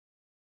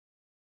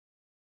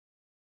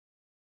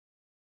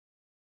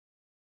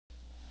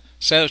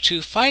So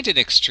to find an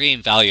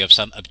extreme value of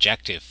some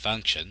objective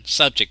function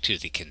subject to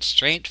the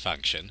constraint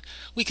function,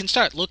 we can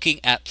start looking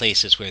at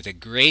places where the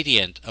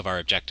gradient of our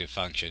objective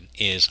function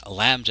is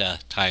lambda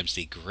times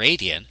the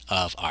gradient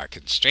of our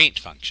constraint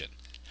function.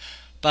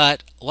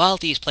 But while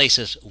these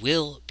places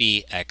will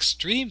be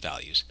extreme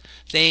values,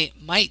 they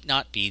might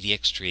not be the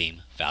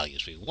extreme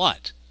values we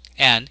want.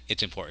 And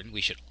it's important we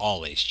should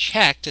always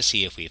check to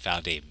see if we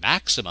found a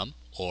maximum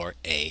or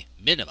a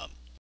minimum.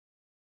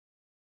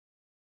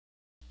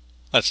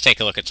 Let's take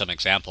a look at some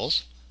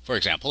examples. For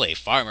example, a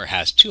farmer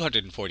has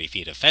 240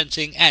 feet of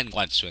fencing and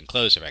wants to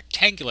enclose a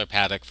rectangular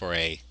paddock for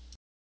a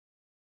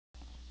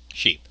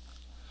sheep.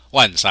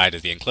 One side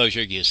of the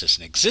enclosure uses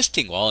an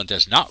existing wall and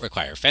does not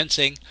require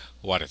fencing.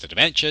 What are the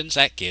dimensions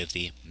that give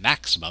the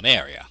maximum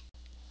area?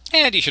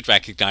 And you should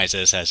recognize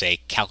this as a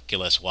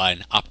Calculus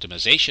 1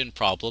 optimization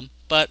problem,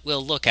 but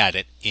we'll look at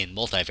it in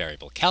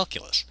multivariable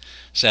calculus.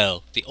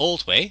 So the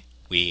old way,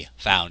 we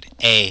found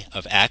a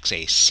of x,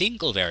 a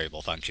single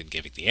variable function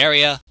giving the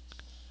area.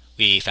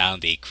 We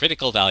found the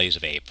critical values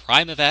of a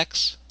prime of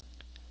x,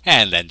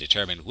 and then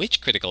determined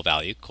which critical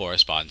value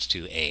corresponds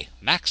to a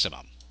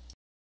maximum.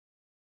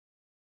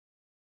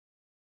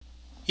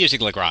 Using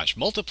Lagrange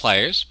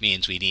multipliers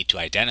means we need to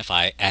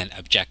identify an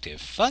objective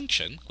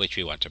function, which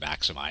we want to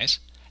maximize,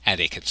 and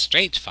a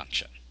constraint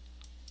function.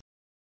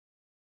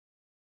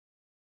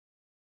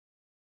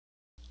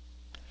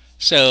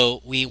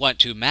 So we want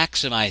to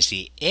maximize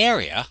the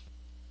area,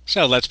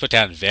 so let's put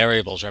down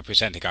variables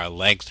representing our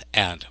length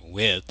and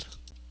width.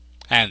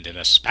 And in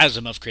a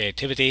spasm of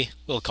creativity,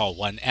 we'll call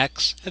one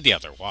x and the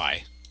other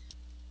y.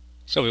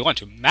 So we want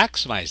to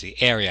maximize the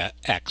area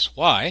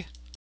xy.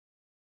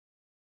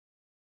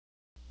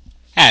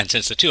 And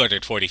since the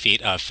 240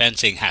 feet of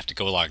fencing have to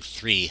go along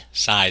three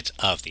sides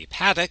of the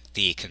paddock,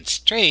 the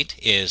constraint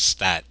is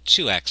that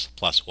 2x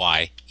plus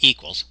y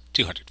equals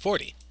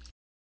 240.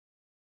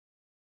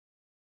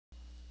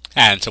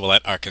 And so we'll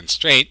let our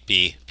constraint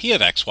be p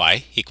of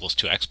xy equals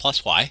 2x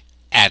plus y,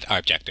 and our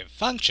objective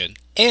function,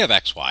 a of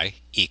xy,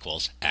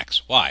 equals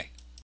xy.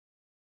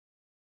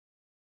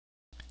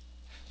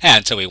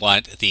 And so we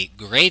want the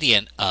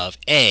gradient of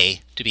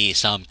a to be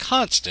some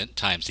constant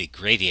times the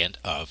gradient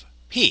of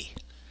p.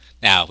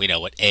 Now we know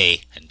what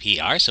a and p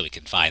are, so we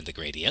can find the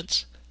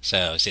gradients.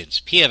 So since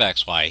p of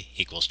xy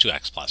equals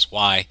 2x plus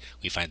y,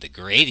 we find the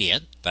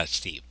gradient, that's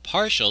the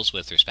partials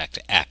with respect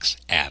to x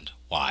and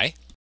y.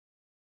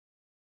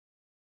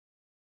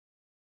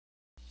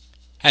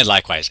 And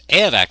likewise,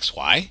 a of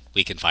xy,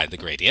 we can find the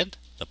gradient,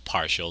 the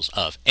partials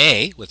of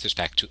a with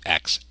respect to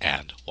x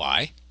and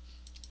y.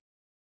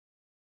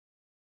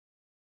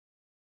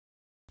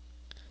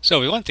 So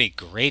we want the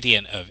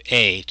gradient of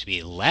a to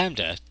be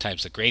lambda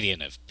times the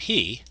gradient of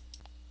p.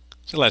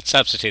 So let's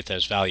substitute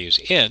those values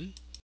in.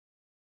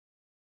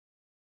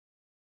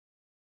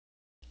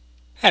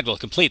 And we'll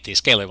complete the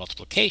scalar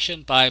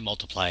multiplication by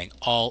multiplying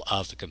all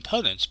of the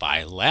components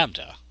by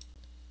lambda.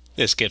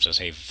 This gives us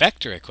a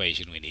vector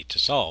equation we need to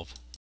solve.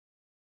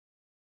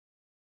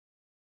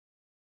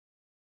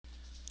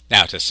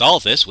 Now to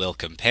solve this, we'll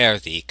compare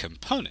the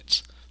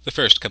components. The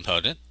first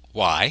component,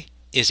 y,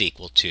 is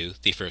equal to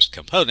the first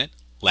component,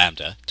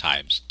 lambda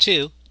times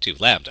 2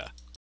 lambda.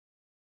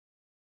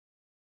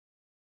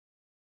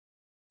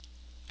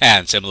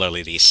 And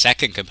similarly, the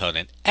second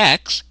component,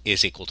 x,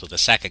 is equal to the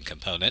second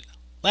component,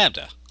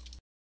 lambda.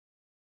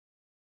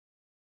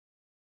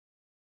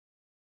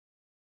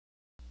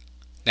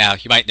 Now,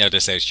 you might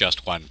notice there's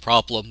just one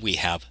problem. We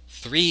have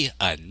three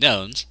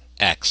unknowns,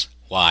 x,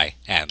 y,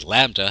 and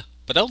lambda,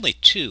 but only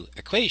two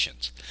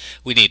equations.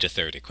 We need a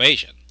third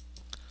equation.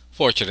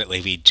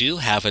 Fortunately, we do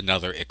have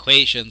another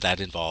equation that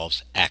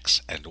involves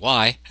x and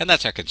y, and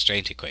that's our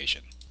constraint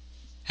equation.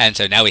 And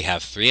so now we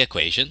have three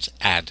equations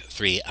and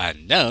three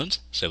unknowns,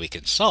 so we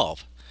can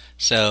solve.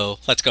 So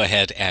let's go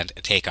ahead and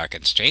take our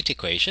constraint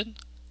equation.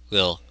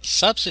 We'll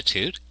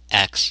substitute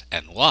x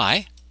and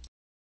y,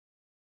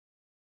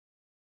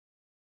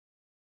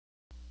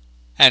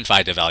 and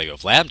find a value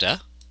of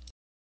lambda.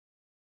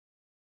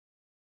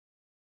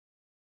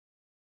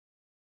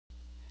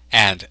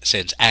 And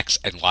since x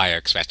and y are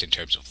expressed in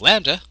terms of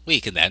lambda,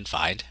 we can then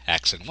find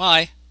x and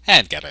y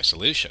and get our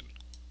solution.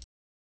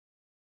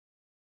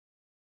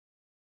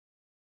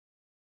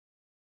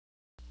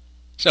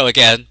 So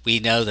again, we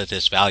know that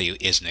this value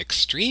is an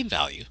extreme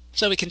value,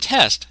 so we can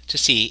test to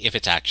see if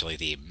it's actually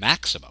the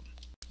maximum.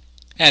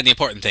 And the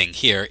important thing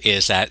here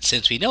is that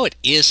since we know it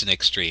is an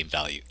extreme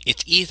value,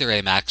 it's either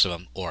a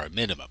maximum or a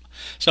minimum.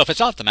 So if it's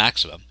not the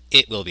maximum,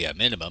 it will be a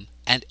minimum,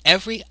 and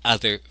every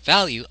other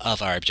value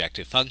of our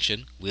objective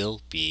function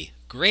will be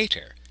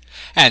greater.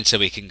 And so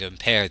we can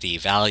compare the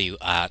value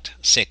at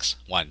 6,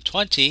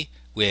 120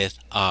 with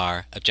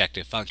our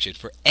objective function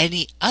for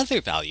any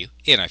other value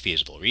in our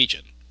feasible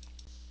region.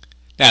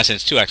 Now,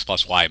 since 2x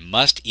plus y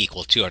must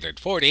equal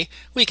 240,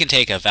 we can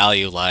take a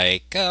value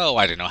like,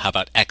 I don't know, how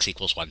about x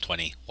equals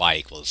 120, y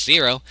equals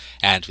 0,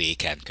 and we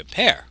can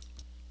compare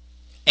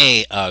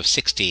a of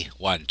 60,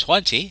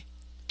 120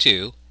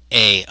 to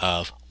a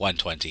of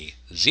 120,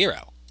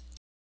 0.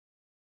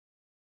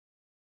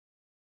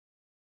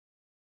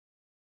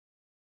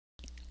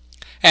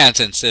 And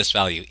since this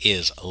value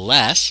is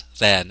less,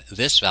 then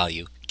this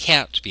value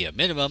can't be a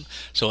minimum,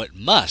 so it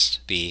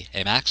must be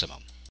a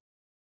maximum.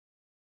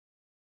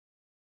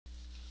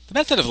 The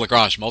method of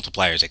Lagrange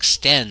multipliers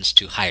extends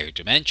to higher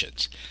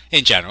dimensions.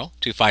 In general,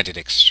 to find an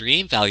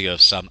extreme value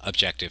of some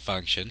objective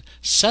function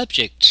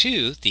subject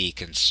to the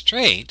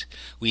constraint,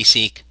 we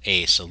seek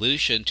a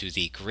solution to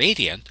the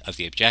gradient of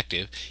the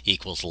objective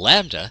equals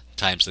lambda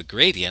times the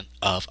gradient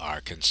of our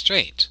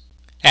constraint.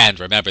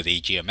 And remember,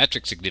 the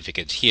geometric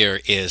significance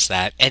here is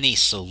that any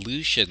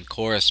solution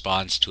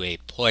corresponds to a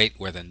point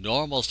where the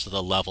normals to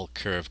the level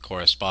curve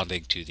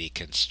corresponding to the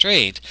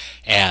constraint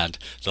and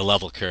the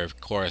level curve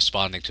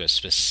corresponding to a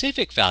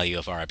specific value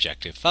of our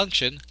objective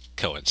function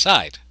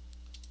coincide.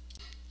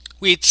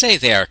 We'd say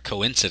they are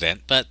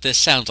coincident, but this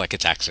sounds like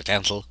it's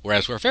accidental,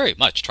 whereas we're very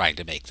much trying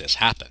to make this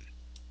happen.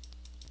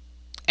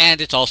 And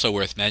it's also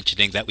worth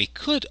mentioning that we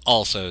could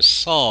also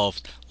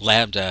solve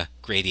lambda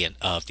gradient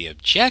of the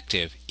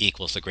objective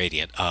equals the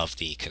gradient of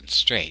the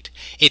constraint.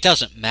 It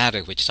doesn't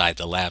matter which side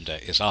the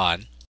lambda is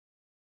on.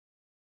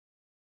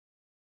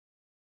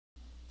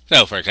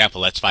 So, for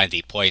example, let's find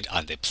the point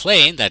on the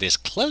plane that is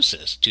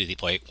closest to the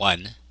point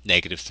 1,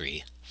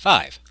 -3,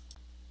 5.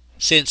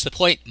 Since the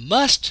point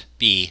must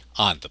be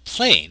on the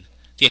plane,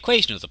 the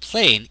equation of the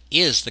plane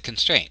is the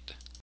constraint.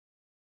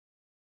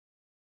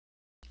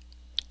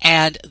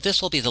 And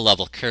this will be the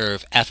level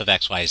curve f of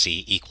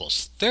xyz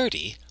equals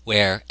 30,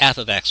 where f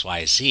of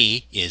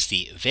xyz is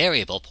the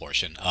variable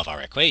portion of our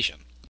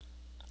equation.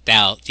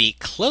 Now, the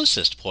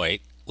closest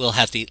point will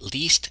have the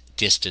least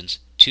distance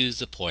to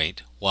the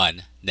point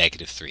 1,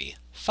 -3,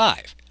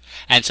 5.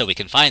 And so we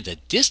can find the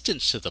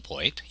distance to the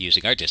point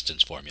using our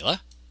distance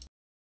formula.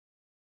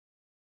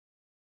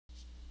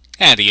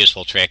 And a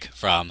useful trick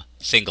from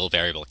single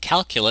variable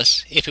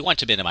calculus, if we want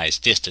to minimize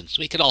distance,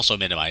 we can also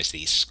minimize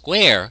the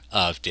square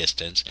of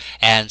distance,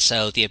 and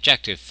so the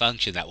objective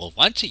function that we'll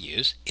want to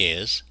use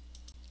is,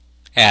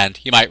 and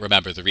you might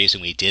remember the reason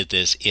we did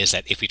this is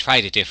that if we try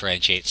to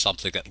differentiate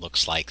something that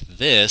looks like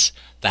this,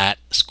 that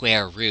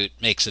square root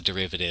makes the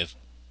derivative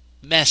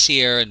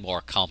messier and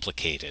more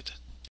complicated.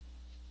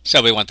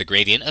 So we want the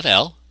gradient of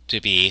L to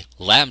be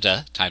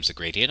lambda times the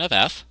gradient of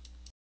f.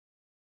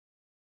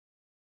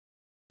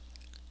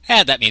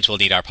 And that means we'll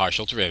need our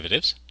partial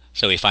derivatives.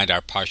 So we find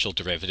our partial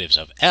derivatives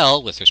of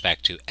L with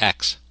respect to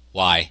x,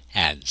 y,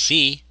 and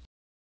z.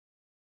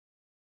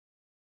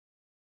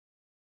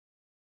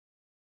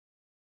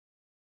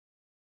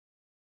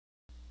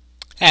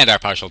 And our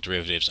partial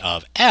derivatives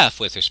of f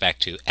with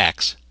respect to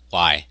x,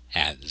 y,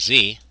 and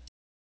z.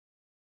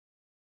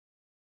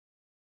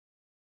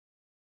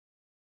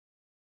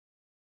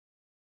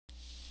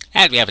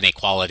 And we have an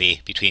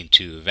equality between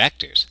two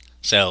vectors.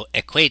 So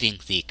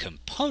equating the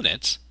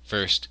components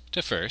first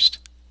to first,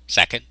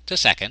 second to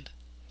second,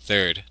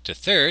 third to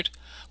third,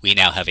 we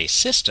now have a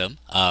system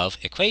of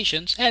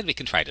equations and we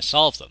can try to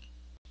solve them.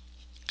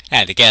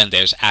 And again,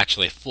 there's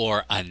actually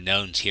 4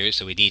 unknowns here,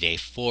 so we need a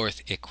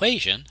 4th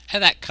equation,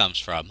 and that comes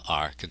from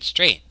our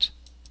constraint.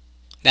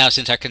 Now,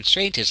 since our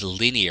constraint is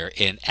linear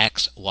in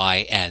x,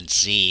 y, and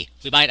z,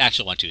 we might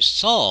actually want to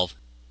solve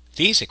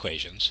these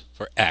equations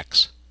for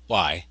x,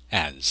 y,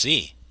 and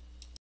z.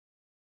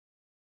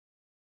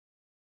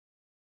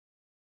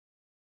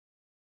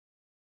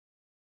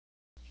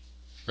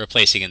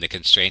 Replacing in the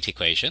constraint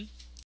equation,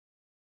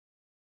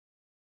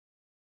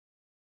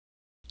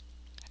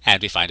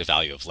 and we find a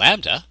value of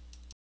lambda.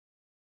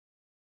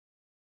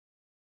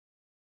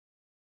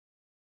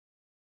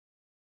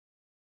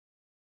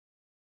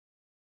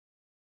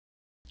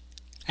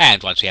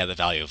 And once we have the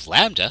value of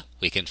lambda,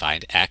 we can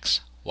find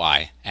x,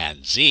 y,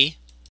 and z.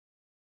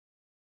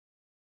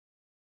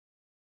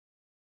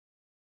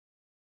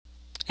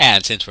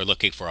 And since we're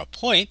looking for a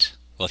point,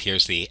 well,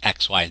 here's the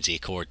x, y, and z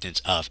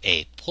coordinates of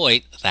a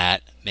point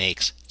that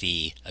makes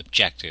the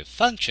objective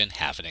function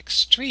have an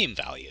extreme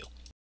value.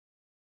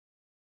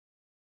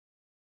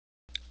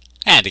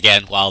 And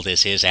again, while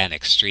this is an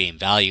extreme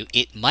value,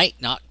 it might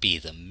not be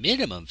the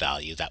minimum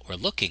value that we're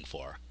looking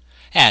for.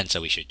 And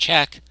so we should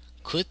check,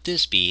 could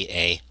this be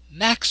a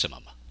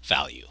maximum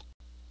value?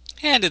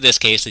 And in this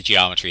case, the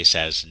geometry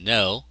says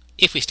no.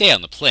 If we stay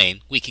on the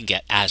plane, we can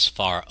get as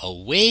far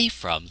away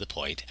from the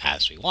point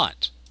as we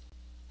want.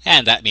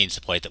 And that means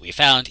the point that we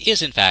found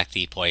is in fact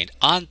the point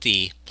on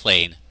the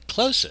plane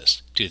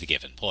closest to the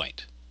given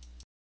point.